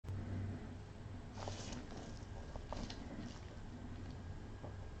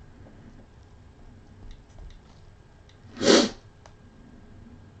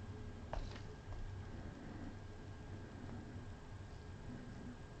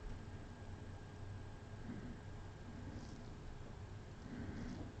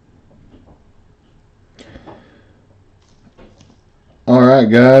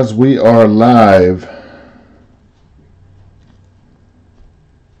guys, we are live.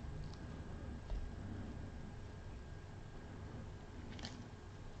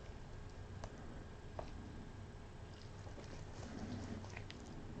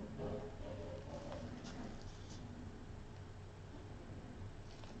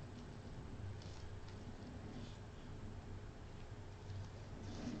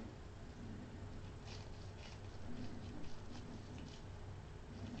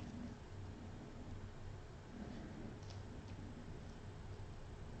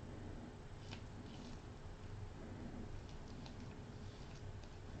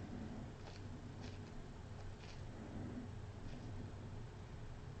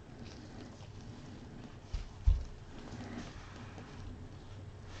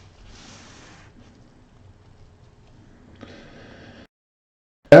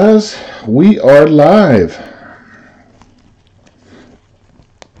 Guys, we are live.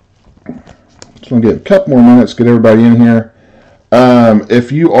 Just going to get a couple more minutes, get everybody in here. If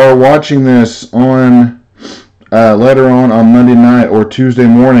you are watching this on later on Monday night or Tuesday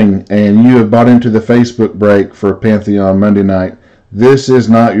morning and you have bought into the Facebook break for Pantheon Monday night, this is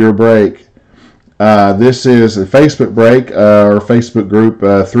not your break. This is a Facebook break, or Facebook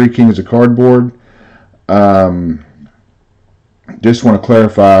group, Three Kings of Cardboard. Just want to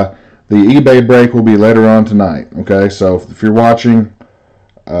clarify, the eBay break will be later on tonight. Okay, so if you're watching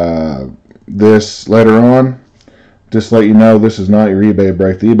this later on, just let you know this is not your eBay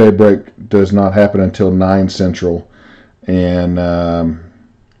break. The eBay break does not happen until 9 Central. And I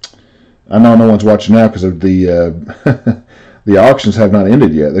know no one's watching now because of the the auctions have not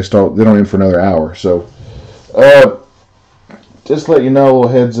ended yet. They don't end for another hour. So just let you know, a little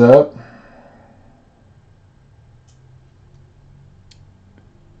heads up.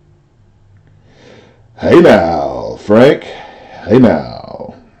 Hey now, Frank. Hey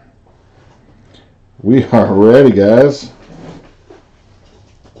now. We are ready, guys.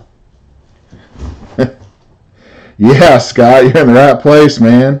 Yeah, Scott, you're in the right place,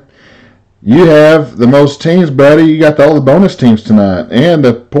 man. You have the most teams, buddy. You got all the bonus teams tonight and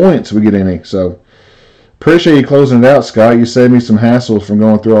the points we get any. So appreciate you closing it out, Scott. You saved me some hassles from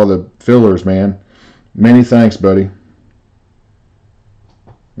going through all the fillers, man. Many thanks, buddy.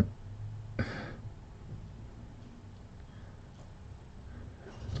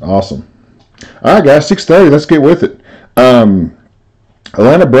 Awesome. All right, guys, 6:30. Let's get with it.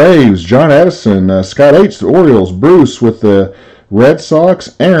 Atlanta Braves, John Addison, Scott H., the Orioles, Bruce with the Red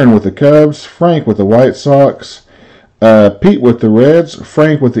Sox, Aaron with the Cubs, Frank with the White Sox, Pete with the Reds,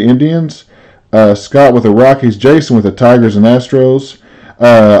 Frank with the Indians, Scott with the Rockies, Jason with the Tigers and Astros,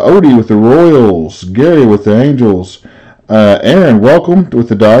 Odie with the Royals, Gary with the Angels, Aaron, welcome, with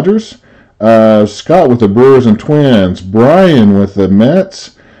the Dodgers, Scott with the Brewers and Twins, Brian with the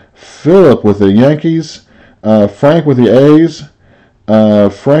Mets, Philip with the Yankees, Frank with the A's,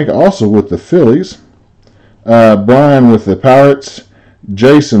 Frank also with the Phillies, Brian with the Pirates,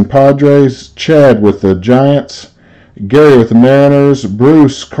 Jason Padres, Chad with the Giants, Gary with the Mariners,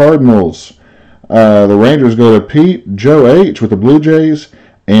 Bruce Cardinals, the Rangers go to Pete, Joe H. with the Blue Jays,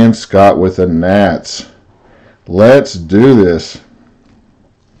 and Scott with the Nats. Let's do this.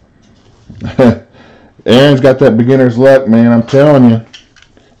 Aaron's got that beginner's luck, man. I'm telling you.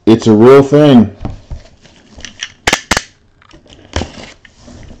 It's a real thing.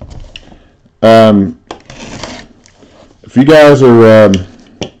 If you guys are,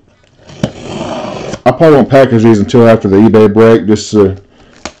 I probably won't package these until after the eBay break, just to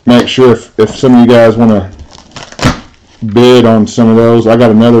make sure if some of you guys want to bid on some of those. I got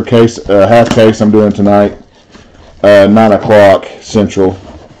another case, half case I'm doing tonight, 9 o'clock Central,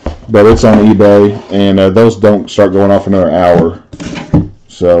 but it's on eBay, and those don't start going off another hour.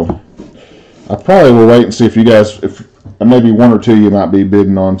 So I probably will wait and see if you guys, if maybe one or two you might be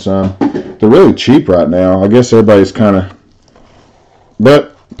bidding on some. They're really cheap right now. I guess everybody's kind of,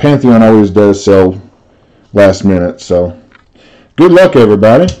 but Pantheon always does sell last minute. So good luck,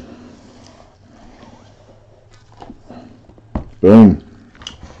 everybody. Boom.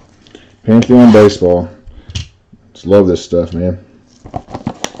 Pantheon baseball. Just love this stuff, man.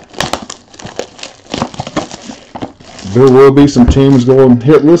 There will be some teams going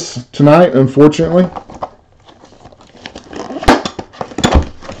hitless tonight, unfortunately.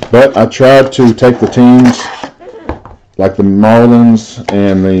 But I tried to take the teams like the Marlins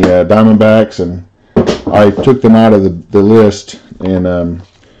and the Diamondbacks, and I took them out of the list, and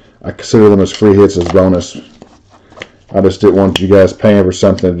I consider them as free hits as bonus. I just didn't want you guys paying for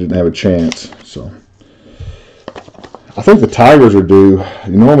something that didn't have a chance. So I think the Tigers are due.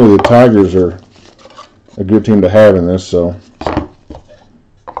 Normally the Tigers are a good team to have in this, so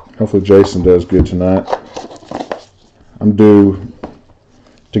Hopefully Jason does good tonight. I'm due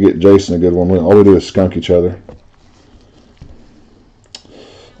to get Jason a good one. All we do is skunk each other.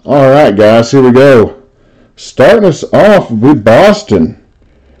 All right, guys, here we go. Starting us off with Boston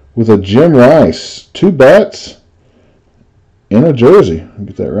with a Jim Rice. 2 bats and a jersey.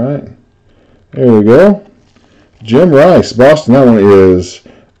 Get that right. There we go. Jim Rice, Boston. That one is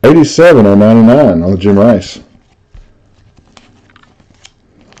 87 on 99 on the Jim Rice.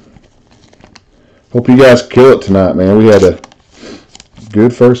 Hope you guys kill it tonight, man. We had a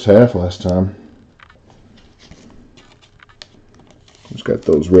good first half last time. Who's got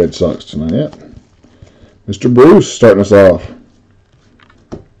those Red Sox tonight? Yep. Mr. Bruce starting us off.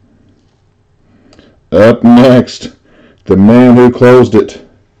 Up next, the man who closed it.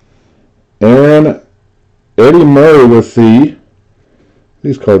 Eddie Murray with the...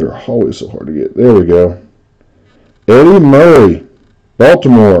 These cards are always so hard to get. There we go. Eddie Murray,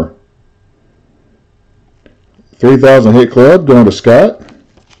 Baltimore. 3,000 hit club going to Scott.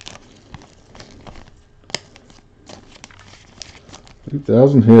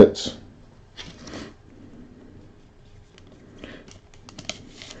 3,000 hits.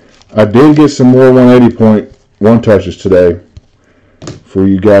 I did get some more 180.1 touches today for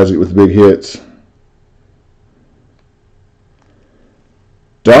you guys with the big hits.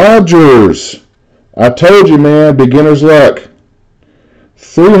 Dodgers. I told you, man, beginner's luck.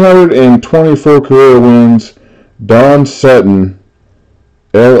 324 career wins. Don Sutton,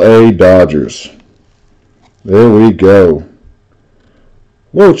 L.A. Dodgers. There we go.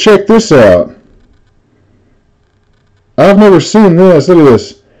 Whoa, check this out. I've never seen this. Look at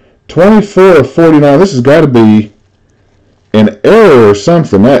this. 24 of 49. This has got to be an error or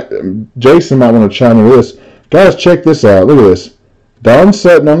something. Jason might want to chime in with this. Guys, check this out. Look at this. Don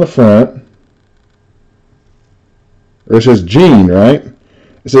Sutton on the front. Or it says Gene, right?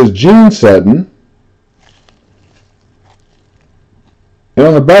 It says Gene Sutton. And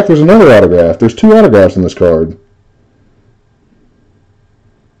on the back there's another autograph. There's 2 autographs in this card.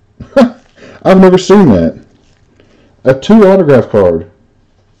 I've never seen that. A 2 autograph card.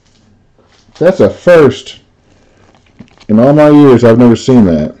 That's a first. In all my years, I've never seen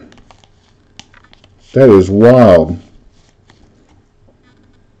that. That is wild.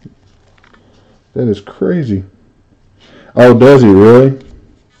 That is crazy. Oh, does he really?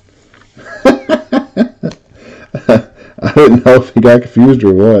 I didn't know if he got confused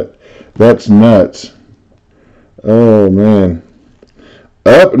or what. That's nuts. Oh, man.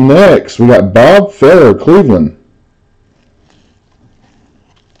 Up next, we got Bob Feller, Cleveland.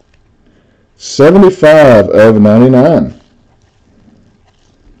 75 of 99.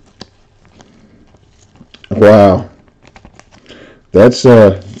 Wow. That's,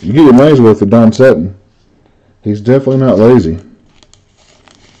 you get your money's worth with Don Sutton. He's definitely not lazy.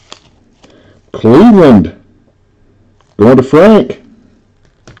 Cleveland. Going to Frank.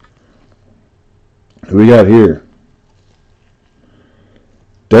 Who we got here?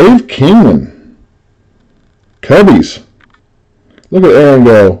 Dave Kingman. Cubbies. Look at Aaron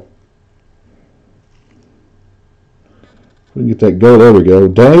go. We can get that go. There we go.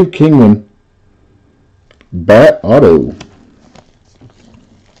 Dave Kingman. Bat auto.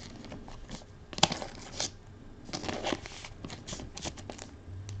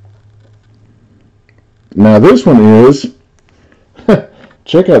 Now this one is,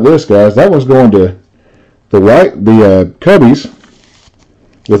 check out this, guys. That one's going to the Cubbies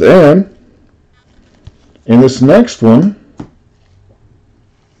with Aaron. And this next one,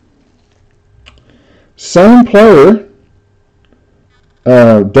 same player,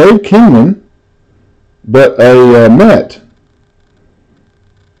 Dave Kingman, but a Met.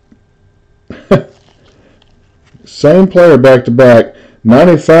 Same player back to back,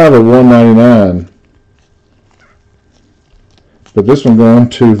 95 of 199. But this one going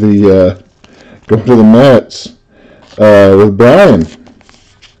to the Mets with Brian.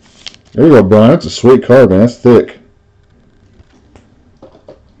 There you go, Brian. That's a sweet card, man. That's thick.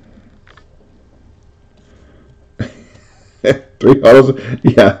 Three autos,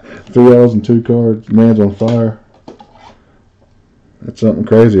 yeah, 3 autos and 2 cards. Man's on fire. That's something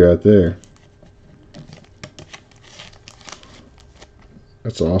crazy right there.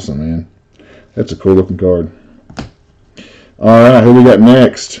 That's awesome, man. That's a cool looking card. All right, who we got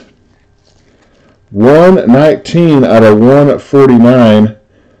next? 119 out of 149.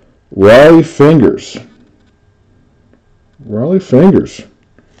 Raleigh Fingers. Raleigh Fingers.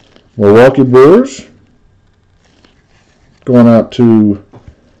 Milwaukee Brewers. Going out to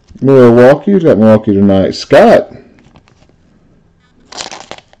Milwaukee. Who's got Milwaukee tonight? Scott.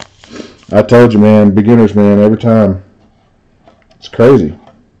 I told you, man. Beginners, man. Every time. It's crazy.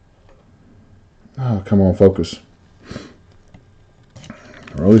 Oh, come on, focus.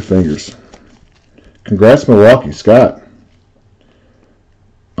 Roll your fingers. Congrats, Milwaukee. Scott.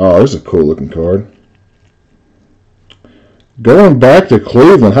 Oh, this is a cool looking card. Going back to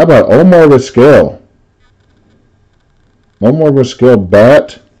Cleveland, how about Omar Vizquel? Omar Vizquel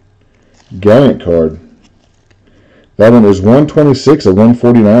bat Gallant card. That one is 126 of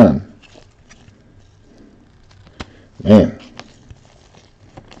 149. Man.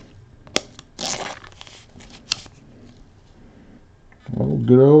 Oh,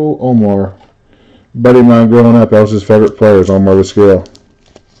 good old Omar. Buddy of mine growing up, that was his favorite player, is Omar Vizquel.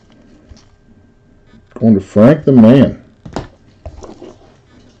 Going to Frank the Man.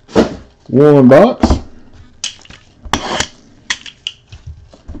 One box.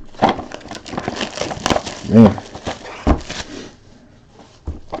 Man.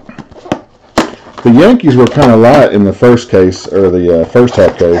 The Yankees were kind of light in the first case, or the first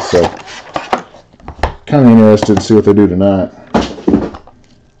half case, so kind of interested to see what they do tonight.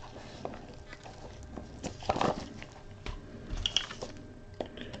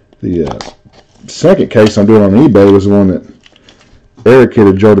 The second case I'm doing on eBay was the one that Eric hit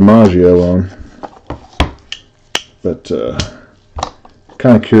a Joe DiMaggio on. But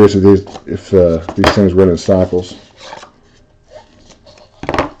kind of curious if these things run in cycles.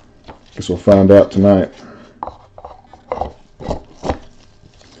 Guess we'll find out tonight.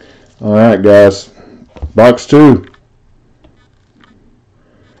 All right, guys. Box 2.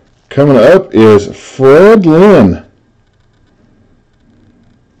 Coming up is Fred Lynn.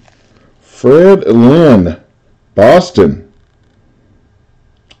 Fred Lynn, Boston.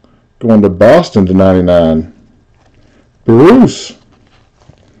 Going to Boston to 99. Bruce.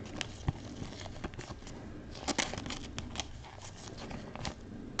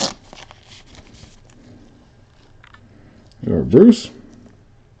 Or Bruce.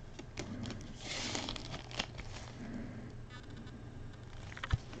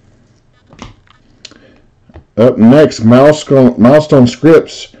 Up next, Milestone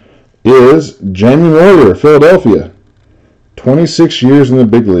Scripts is Jamie Warrior, Philadelphia. 26 years in the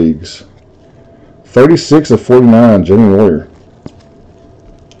big leagues. 36 of 49, Jamie Warrior.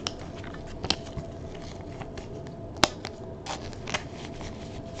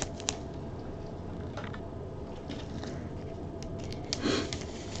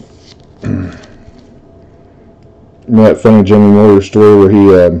 You know that funny Jamie Warrior story where he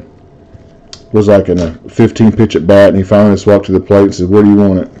was like in a 15 pitch at bat and he finally just walked to the plate and said, "Where do you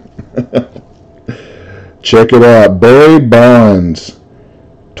want it?" Check it out. Barry Bonds.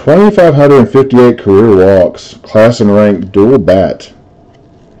 2,558 career walks. Class and rank dual bat.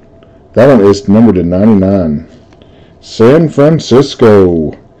 That one is numbered to 99. San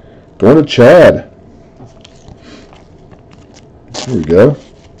Francisco. Going to Chad. Here we go.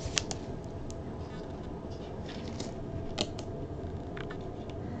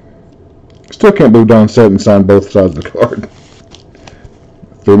 Still can't believe Don Sutton signed both sides of the card.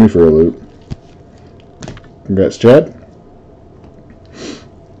 Threw me for a loop. Congrats, Chad.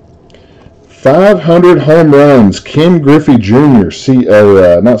 500 home runs. Ken Griffey Jr.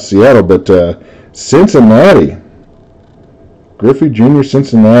 Not Seattle, but Cincinnati. Griffey Jr.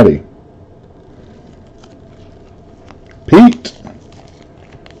 Cincinnati. Pete,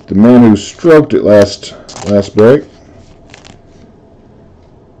 the man who stroked it last break.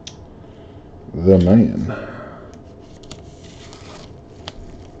 The man.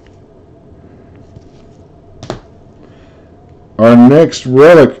 Our next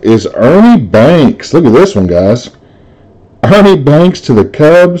relic is Ernie Banks. Look at this one, guys. Ernie Banks to the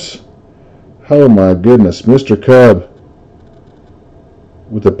Cubs. Oh my goodness, Mr. Cub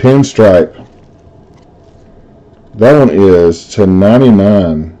with a pinstripe. That one is to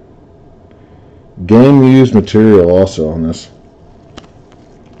 99. Game used material also on this.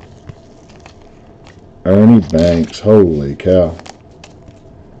 Ernie Banks. Holy cow.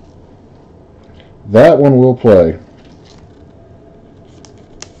 That one will play.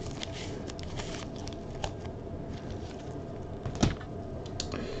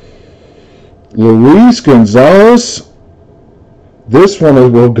 Luis Gonzalez. This one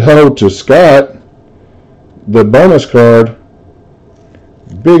will go to Scott. The bonus card.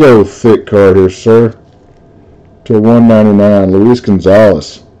 Big old thick card here, sir. To 199. Luis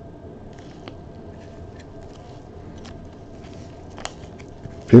Gonzalez.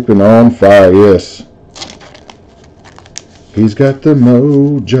 Pippin on fire, yes. He's got the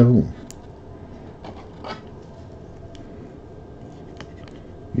mojo.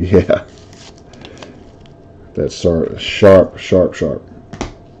 Yeah. That's sharp.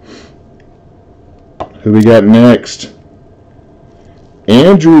 Who we got next?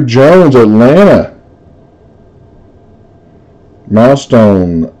 Andrew Jones, Atlanta.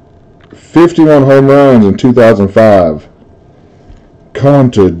 Milestone, 51 home runs in 2005. Come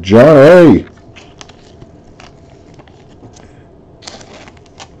to John A.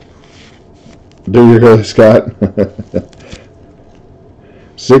 Do you really, Scott?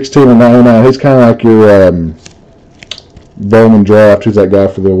 16 and 99. He's kind of like your Bowman Draft. Who's that guy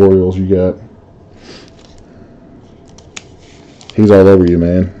for the Orioles you got? He's all over you,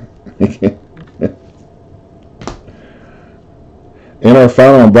 man. And our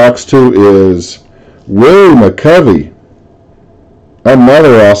final in box 2 is Willie McCovey.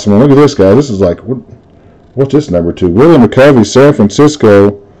 Another awesome one. Look at this guy. This is like, what's this number 2? Willie McCovey, San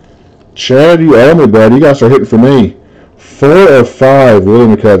Francisco. Chad, you owe me, bud. You guys are hitting for me. 4 of 5,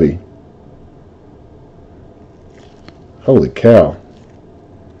 Willie McCovey. Holy cow.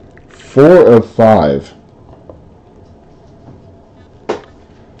 4 of 5.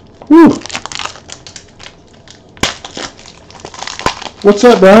 Whew. What's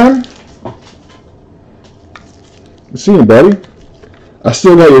up, Brian? See you, buddy. I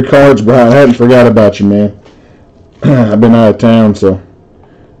still got your cards, Brian. I hadn't forgot about you, man. I've been out of town, so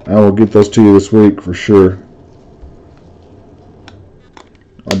I will get those to you this week for sure.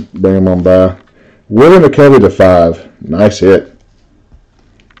 I'll bring them on by. Willie McCovey to 5. Nice hit.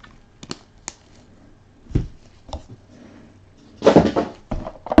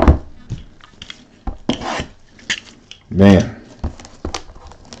 Man.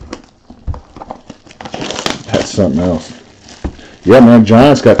 That's something else. Yeah, man,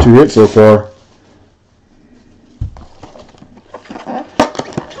 Giants got 2 hits so far.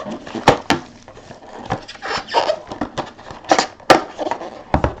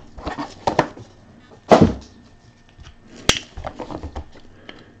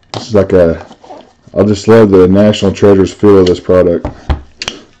 This is like I just love the National Treasures feel of this product.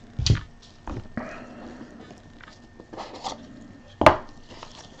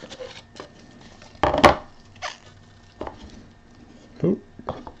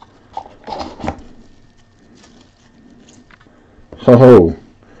 Oh,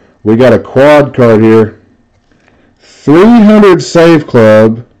 we got a quad card here. 300 Save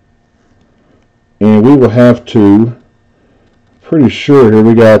Club. And we will have to, pretty sure here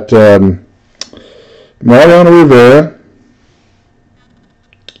we got Mariano Rivera,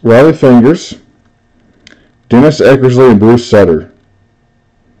 Riley Fingers, Dennis Eckersley, and Bruce Sutter.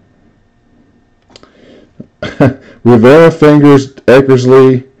 Rivera, Fingers,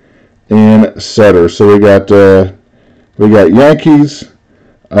 Eckersley, and Sutter. So we got Yankees,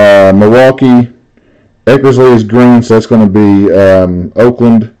 Milwaukee. Eckersley is green, so that's going to be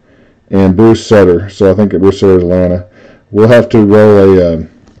Oakland, and Bruce Sutter. So I think Bruce Sutter is Atlanta. We'll have to roll a,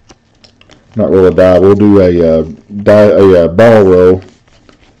 not roll a die. We'll do a ball roll.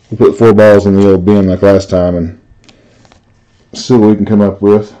 We'll put 4 balls in the old bin like last time and see what we can come up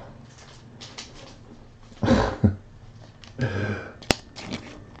with.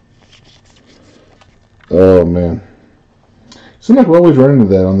 Oh man. Seems like we always run into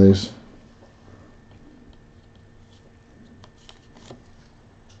that on these.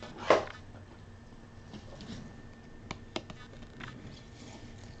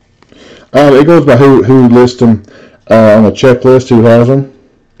 It goes by who lists them on the checklist, who has them.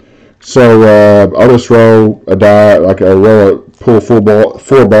 So I'll just roll a die, pull 4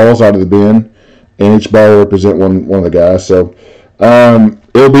 balls out of the bin, and each ball will represent one of the guys. So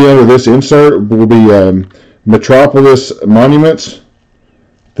it'll be under this insert. Will be Metropolis Monuments.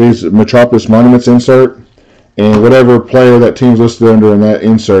 These Metropolis Monuments insert, and whatever player that team's listed under in that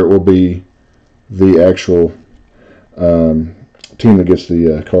insert will be the actual team that gets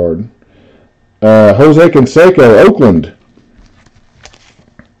the card. Jose Canseco, Oakland.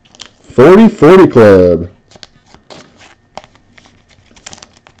 40-40 Club.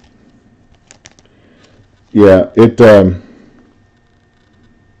 Yeah,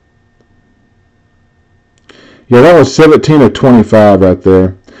 yeah, that was 17 of 25 right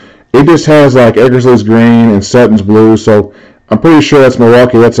there. It just has like Eckersley's green and Sutton's blue, so I'm pretty sure that's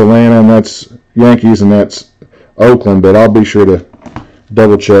Milwaukee, that's Atlanta, and that's Yankees, and that's Oakland, but I'll be sure to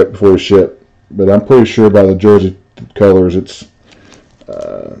double check before we ship. But I'm pretty sure by the jersey colors it's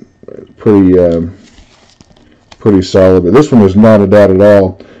pretty solid. But this one is not a doubt at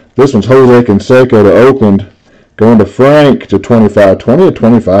all. This one's Jose Canseco to Oakland, going to Frank to 25. 20 of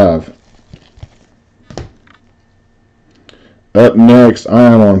 25. Up next, I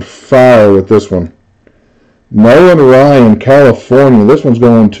am on fire with this one. Nolan Ryan, California. This one's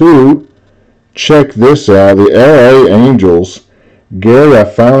going to, check this out, the LA Angels. Gary, I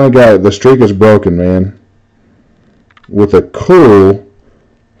finally got it. The streak is broken, man. With a cool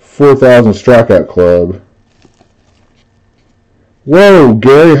 4,000 strikeout club. Whoa,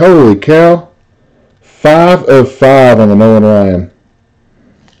 Gary, holy cow. 5 of 5 on the Nolan Ryan.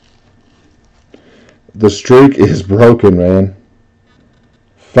 The streak is broken, man.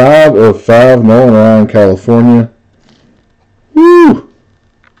 5 of 5, Nolan Ryan, California. Woo!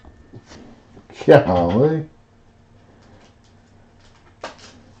 Golly.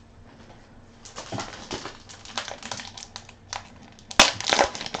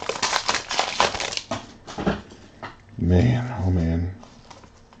 Man, oh man.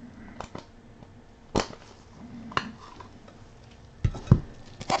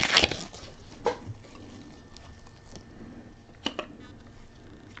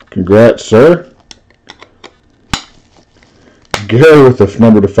 Congrats, sir. Gary with the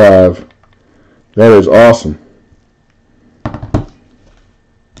number to 5. That is awesome.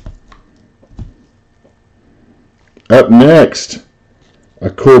 Up next,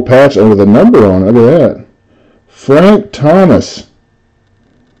 a cool patch with a number on it. Look at that. Frank Thomas.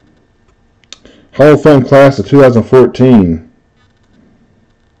 Hall of Fame class of 2014.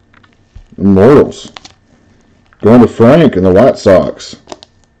 Immortals. Going to Frank and the White Sox.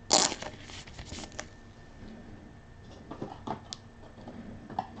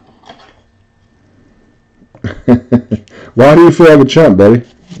 Why do you feel like a chump, buddy?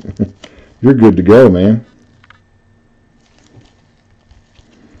 You're good to go, man.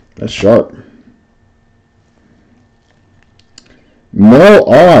 That's sharp. Mel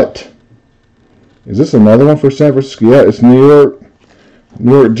Ott. Is this another one for San Francisco? Yeah, it's New York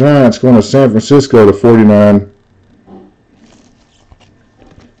Giants going to San Francisco to 49.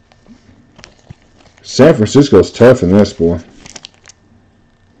 San Francisco's tough in this, boy.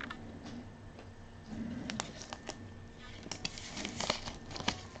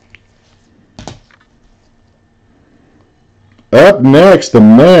 Up next, the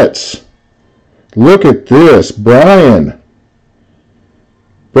Mets. Look at this. Brian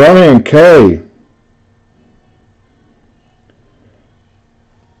K.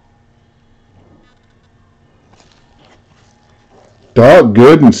 Doc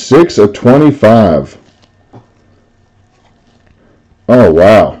Gooden, 6 of 25. Oh,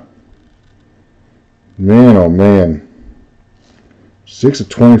 wow. Man, oh, man. 6 of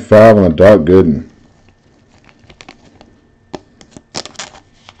 25 on the Doc Gooden.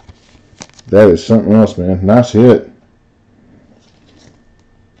 That is something else, man. Nice hit.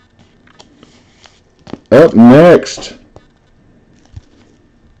 Up next,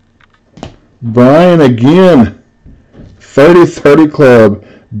 Brian again. 30-30 club.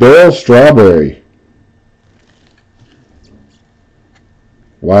 Darryl Strawberry.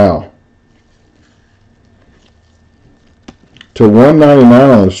 Wow. To 199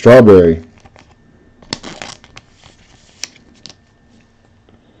 on the Strawberry.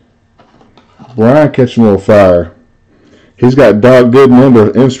 Brian catching a little fire. He's got Doc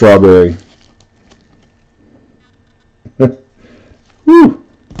Gooden in Strawberry. Woo.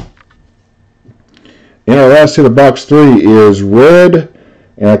 And our last hit of box 3 is Red,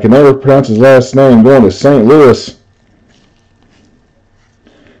 and I can never pronounce his last name, going to St. Louis.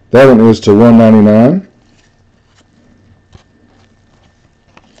 That one is to 199.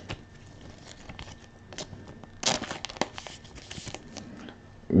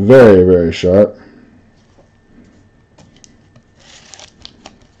 Very, very sharp.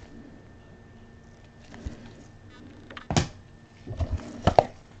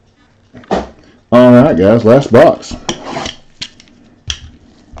 All right, guys, last box.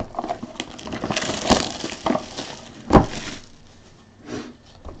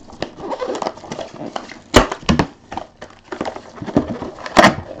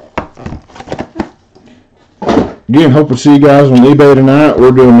 Again, hope to see you guys on eBay tonight.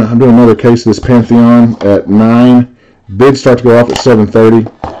 I'm doing another case of this Pantheon at 9. Bids start to go off at 7:30.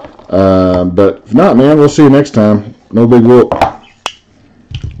 But if not, man, we'll see you next time. No big whoop.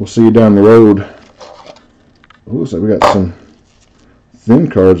 We'll see you down the road. Ooh, looks like we got some thin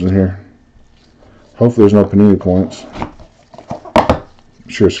cards in here. Hopefully there's no Panini points. I'm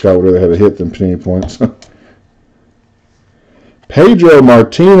sure Scott would rather have a hit than Panini points. Pedro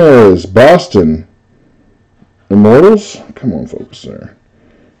Martinez, Boston. Immortals? Come on, focus there.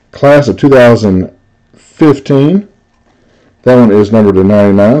 Class of 2015. That one is numbered to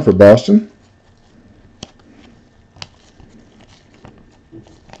 99 for Boston.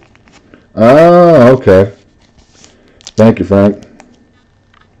 Ah, okay. Thank you, Frank.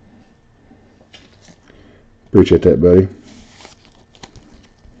 Appreciate that, buddy.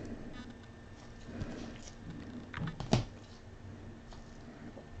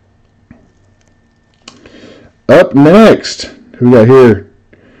 Up next, who we got here?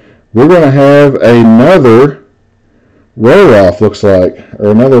 we're going to have another roll-off, looks like,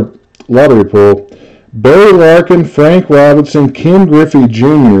 or another lottery pull. Barry Larkin, Frank Robinson, Ken Griffey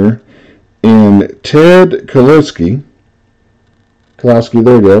Jr., and Ted Kolowski.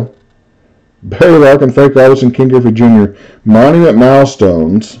 There you go. Barry Larkin, Frank Robinson, Ken Griffey Jr. Monument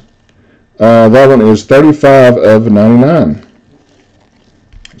Milestones. That one is 35 of 99.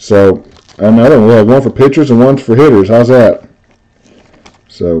 So, another one. We'll have one for pitchers and one for hitters. How's that?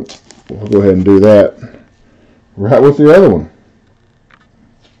 So, we'll go ahead and do that right with the other one.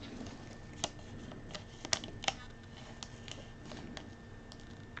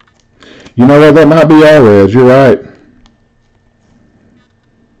 You know what? That might be all reds. You're right.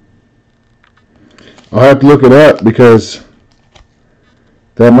 I'll have to look it up because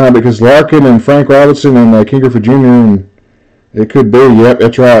Larkin and Frank Robinson and Ken Griffey Jr. and it could be. Yep,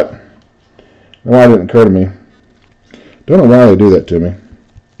 that's right. Why didn't occur to me? Don't know why they do that to me.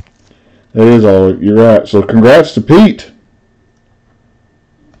 That is all. You're right. So congrats to Pete.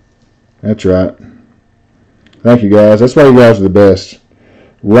 That's right. Thank you guys. That's why you guys are the best.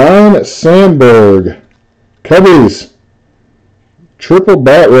 Ryan Sandberg, Cubbies, triple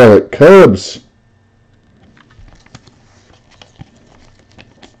bat relic, Cubs.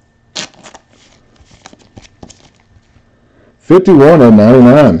 $51 of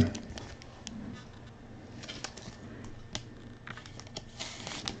 99.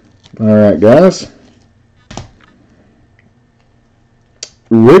 All right, guys.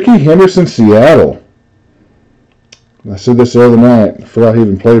 Ricky Henderson, Seattle. I said this the other night. I forgot he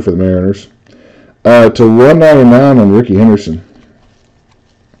even played for the Mariners. To 199 on Ricky Henderson.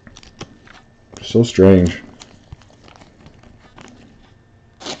 So strange.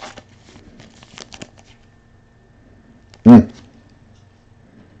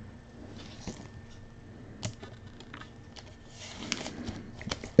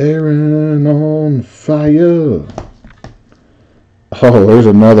 Aaron on fire. Oh, there's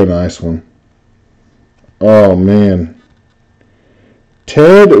another nice one. Oh, man.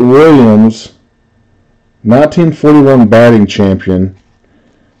 Ted Williams, 1941 batting champion.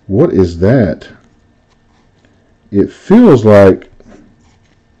 What is that? It feels like,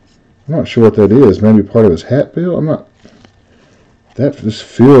 I'm not sure what that is. Maybe part of his hat bill? I'm not. That just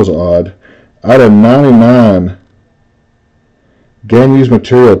feels odd. Out of 99, game used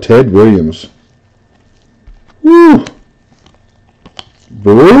material, Ted Williams. Woo!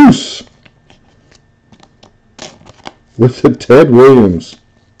 Bruce! With the Ted Williams.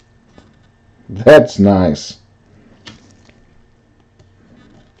 That's nice.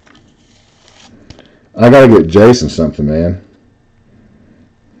 I gotta get Jason something, man.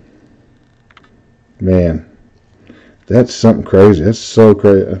 Man. That's something crazy. That's so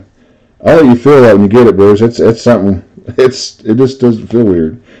crazy. I'll let you feel that when you get it, Bruce. It's something. It just doesn't feel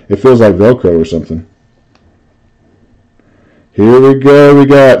weird. It feels like Velcro or something. Here we go. We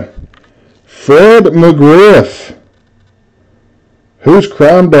got Fred McGriff. Who's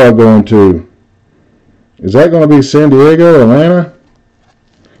Crime Dog going to? Is that going to be San Diego, Atlanta?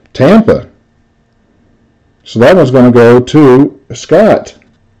 Tampa. So that one's going to go to Scott.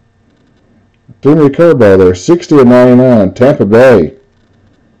 Threw me a curveball there. 60 of 99. Tampa Bay.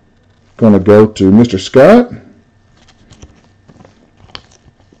 Going to go to Mr. Scott.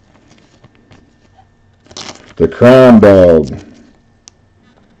 The Crime Dog.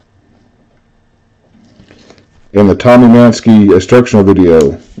 In the Tommy Mansky instructional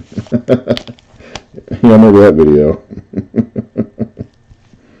video. Yeah, I remember that video.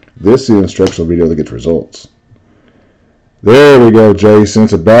 This is the instructional video that gets results. There we go, Jason.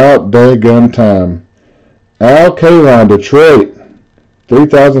 It's about daggum time. Al Kaline, Detroit.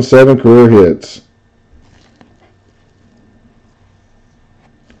 3007 career hits.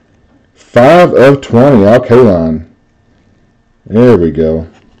 5 of 20, Al Kaline. There we go.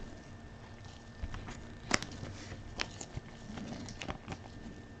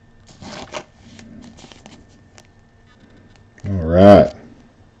 All right.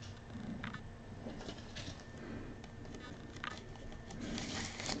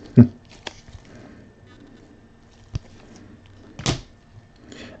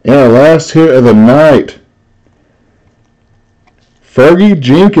 And our last hit of the night, Fergie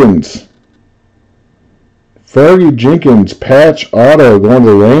Jenkins. Fergie Jenkins, patch auto going to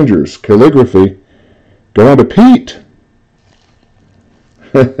the Rangers. Calligraphy going to Pete.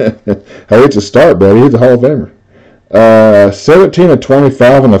 Hey, it's a start, buddy. He's a Hall of Famer. 17 of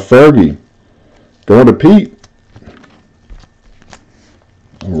 25 on the Fergie. Going to Pete.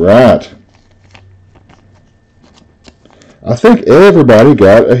 All right. I think everybody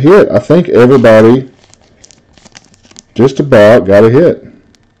got a hit. I think everybody just about got a hit.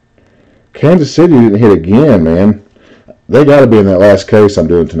 Kansas City didn't hit again, man. They got to be in that last case I'm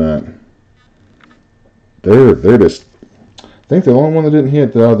doing tonight. They're just. I think the only one that didn't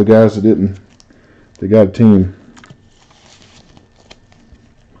hit out of the guys that didn't. They got a team.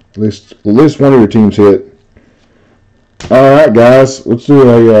 At least one of your teams hit. All right, guys. Let's do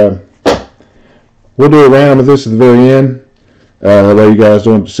we'll do a round of this at the very end. That way you guys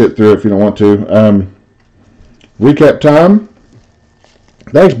don't sit through it if you don't want to. Recap time.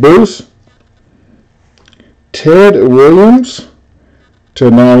 Thanks, Bruce. Ted Williams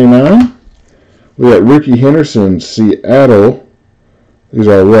 /99. We got Ricky Henderson, Seattle. These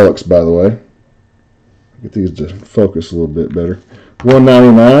are relics, by the way. Get these to focus a little bit better.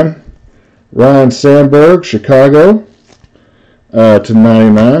 /199. Ryan Sandberg, Chicago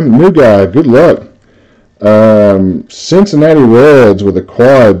 /99. New guy, good luck. Cincinnati Reds with a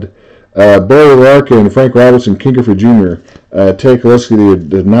quad. Barry Larkin, Frank Robinson, King Griffey Jr. Ted Koleski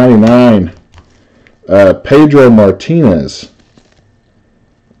 /99. Pedro Martinez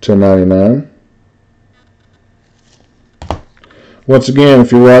 /99. Once again,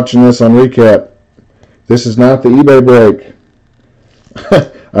 if you're watching this on recap, this is not the eBay break.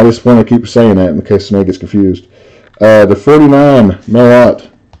 I just want to keep saying that in case somebody gets confused. /49, Melott.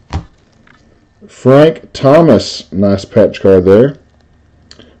 Frank Thomas, nice patch card there.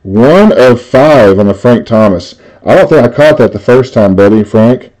 1 of 5 on the Frank Thomas. I don't think I caught that the first time, buddy,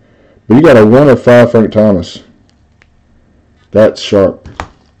 Frank. But you got a 1 of 5 Frank Thomas. That's sharp.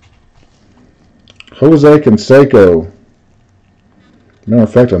 Jose Canseco. Matter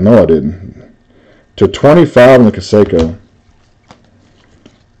of fact, I know I didn't. /25 on the Canseco.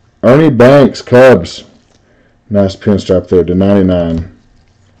 Ernie Banks, Cubs. Nice pinstripe there /99.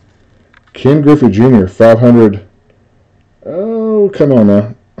 Ken Griffey Jr., 500. Oh, come on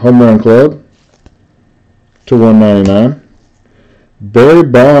now. Home Run Club /199. Barry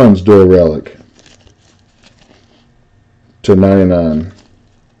Bonds, dual relic /99.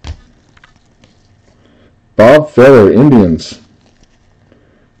 Bob Feller, Indians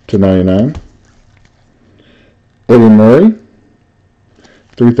 /99. Eddie Murray,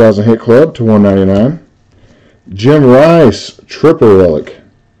 3,000 hit club /199. Jim Rice, triple relic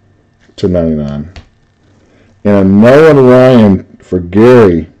 /99. And a Nolan Ryan for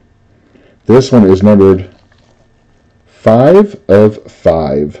Gary. This one is numbered 5 of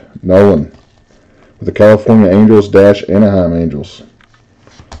 5. Nolan with the California Angels / Anaheim Angels.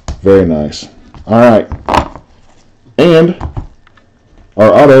 Very nice. All right. And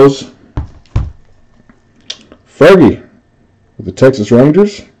our autos. Fergie with the Texas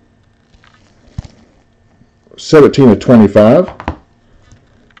Rangers. 17 of 25.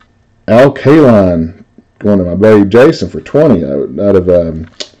 Al Kaline going to my buddy Jason for 20 out of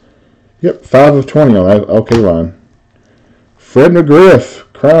 5 of 20 on Al Kaline. Fred McGriff,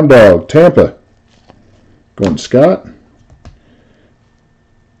 Crown Dog, Tampa. Going to Scott.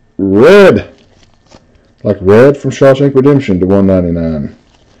 Red, like Red from Shawshank Redemption /199.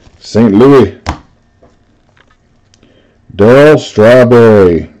 St. Louis. Darryl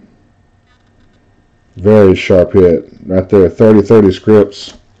Strawberry. Very sharp hit. Right there, 30-30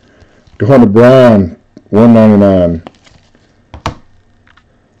 scripts. Going to Brown, /199.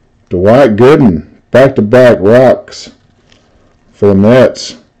 Dwight Gooden, back-to-back rocks for the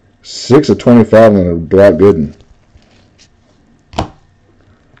Mets. 6 of 25 on Dwight Gooden.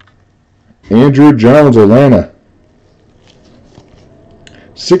 Andrew Jones, Atlanta.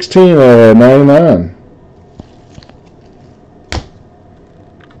 16 of 99.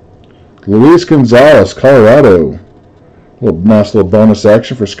 Luis Gonzalez, Colorado. Nice little bonus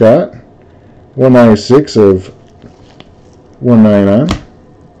action for Scott. 196 of 199.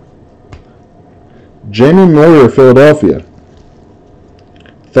 Jamie Moyer, Philadelphia.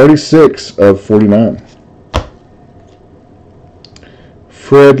 36 of 49.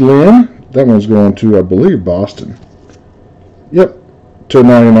 Fred Lynn, that one's going to, I believe, Boston. Yep,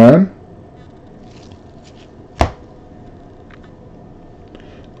 /99.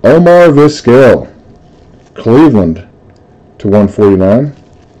 Omar Vizquel, Cleveland, /149.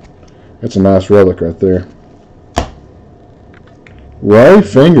 That's a nice relic right there. Ray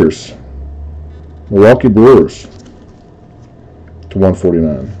Fingers, Milwaukee Brewers,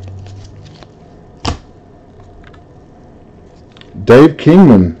 /149. Dave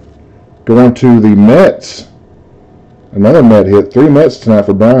Kingman going to the Mets. Another Met hit. 3 Mets tonight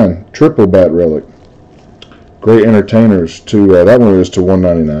for Brian. Triple bat relic. Great entertainers to that one is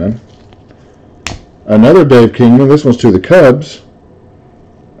 /199. Another Dave Kingman. This one's to the Cubs.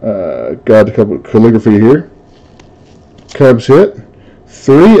 Got a couple of calligraphy here. Cubs hit.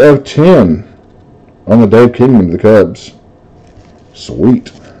 3 of 10 on the Dave Kingman to the Cubs.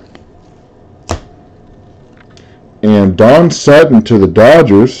 Sweet. And Don Sutton to the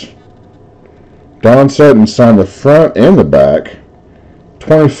Dodgers. Don Sutton signed the front and the back.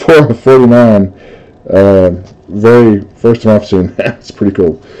 24 of 49. Very first time I've seen that. It's pretty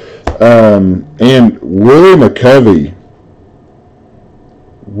cool. And Willie McCovey.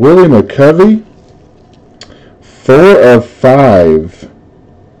 4 of 5.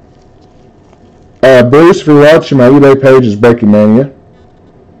 Bruce, if you're watching, my eBay page is Breaking Mania.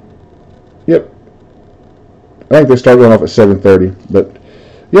 Yep. I think they start going off at 7:30. But,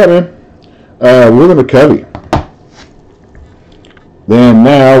 yeah, man. Willie McCovey. Then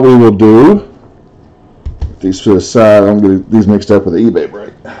now we will do, these to the side, I'm going to get these mixed up with the eBay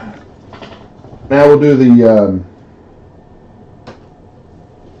break. Now we'll do the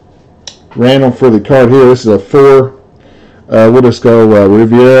random for the card here. This is a 4. We'll just go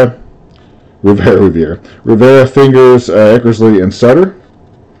Rivera, Fingers, Eckersley, and Sutter.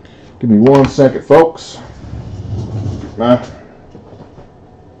 Give me 1 second, folks.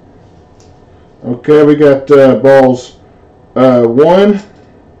 Okay, we got balls 1.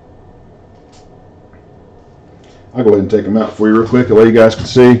 I'll go ahead and take them out for you real quick, the way you guys can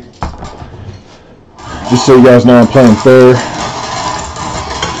see. Just so you guys know I'm playing fair.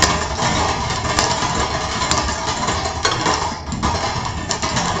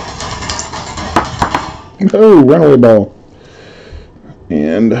 Oh, runaway ball.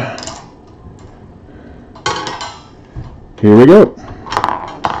 And here we go.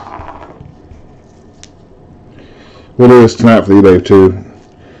 We'll do this tonight for the eBay too.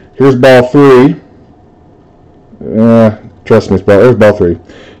 Here's ball 3. Trust me, there's ball 3.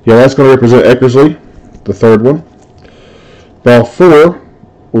 Yeah, that's going to represent Eckersley, the third one. Ball 4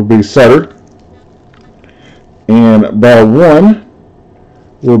 will be Sutter. And ball 1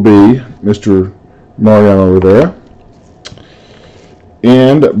 will be Mr. Mariano Rivera.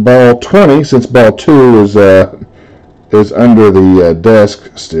 And ball 20, since ball 2 is under the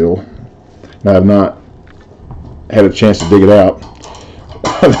desk still, and I have not had a chance to dig it out,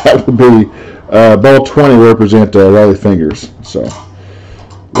 that would be ball 20 will represent Riley Fingers. So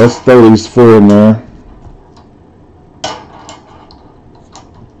let's throw these 4 in there.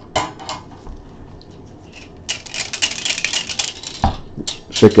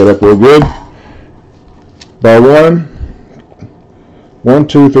 Shake that up real good. Ball 1, 1,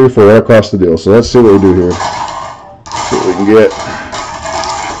 2, 3, 4, right across the deal. So let's see what we do here. See what we can get.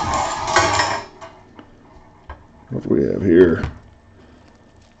 What do we have here?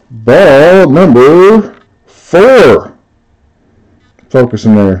 Ball number 4. Focus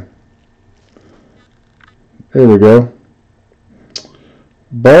in there. There we go.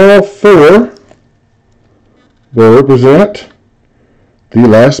 Ball 4 will represent the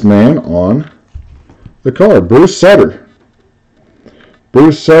last man on the card, Bruce Sutter.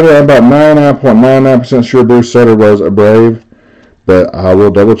 Bruce Sutter, I'm about 99.99% sure Bruce Sutter was a Brave, but I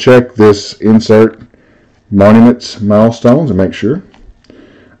will double check this insert monuments milestones and make sure.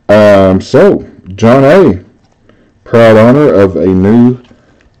 So, John A., proud owner of a new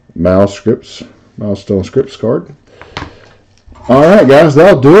milestone scripts card. Alright guys,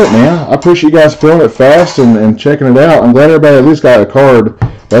 that'll do it, man. I appreciate you guys filling it fast and checking it out. I'm glad everybody at least got a card.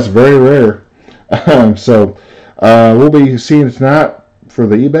 That's very rare. We'll be seeing it tonight for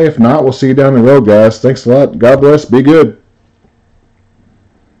the eBay. If not, we'll see you down the road, guys. Thanks a lot. God bless. Be good.